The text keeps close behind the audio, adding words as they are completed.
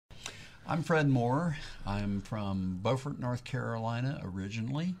I'm Fred Moore. I'm from Beaufort, North Carolina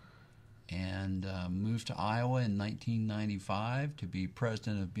originally, and moved to Iowa in 1995 to be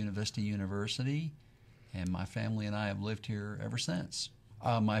president of Buena Vista University, and my family and I have lived here ever since.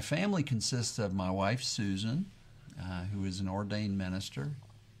 My family consists of my wife, Susan, who is an ordained minister,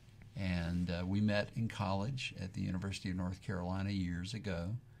 and we met in college at the University of North Carolina years ago.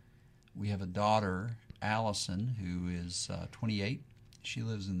 We have a daughter, Allison, who is 28. She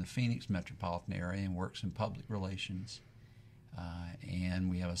lives in the Phoenix metropolitan area and works in public relations. And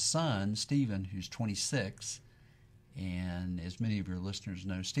we have a son, Stephen, who's 26. And as many of your listeners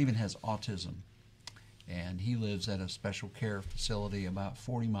know, Stephen has autism. And he lives at a special care facility about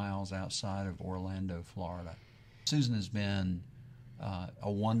 40 miles outside of Orlando, Florida. Susan has been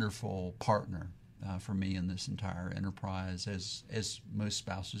a wonderful partner for me in this entire enterprise, as most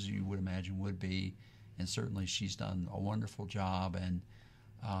spouses you would imagine would be. And certainly she's done a wonderful job, and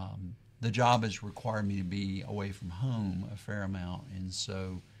the job has required me to be away from home a fair amount, and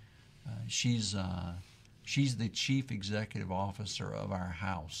so she's the chief executive officer of our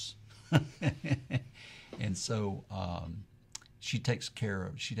house, and so she takes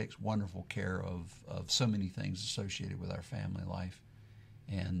wonderful care of so many things associated with our family life,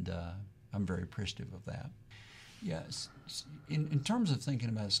 and I'm very appreciative of that. Yes. In terms of thinking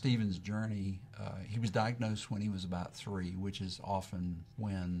about Stephen's journey, he was diagnosed when he was about 3, which is often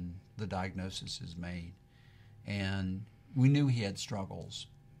when the diagnosis is made. And we knew he had struggles.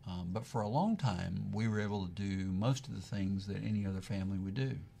 But for a long time, we were able to do most of the things that any other family would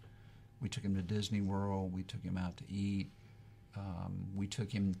do. We took him to Disney World. We took him out to eat.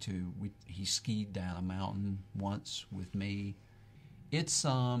 He skied down a mountain once with me. It's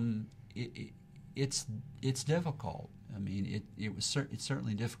difficult. I mean, it's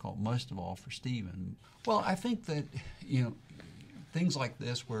certainly difficult, most of all for Stephen. Well, I think that, things like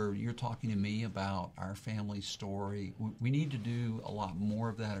this where you're talking to me about our family story, we need to do a lot more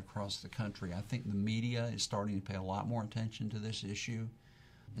of that across the country. I think the media is starting to pay a lot more attention to this issue.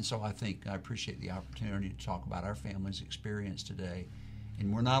 And so I appreciate the opportunity to talk about our family's experience today.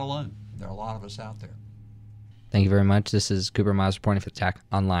 And we're not alone. There are a lot of us out there. Thank you very much. This is Cooper Miles reporting for TAC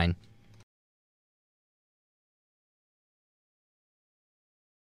Online.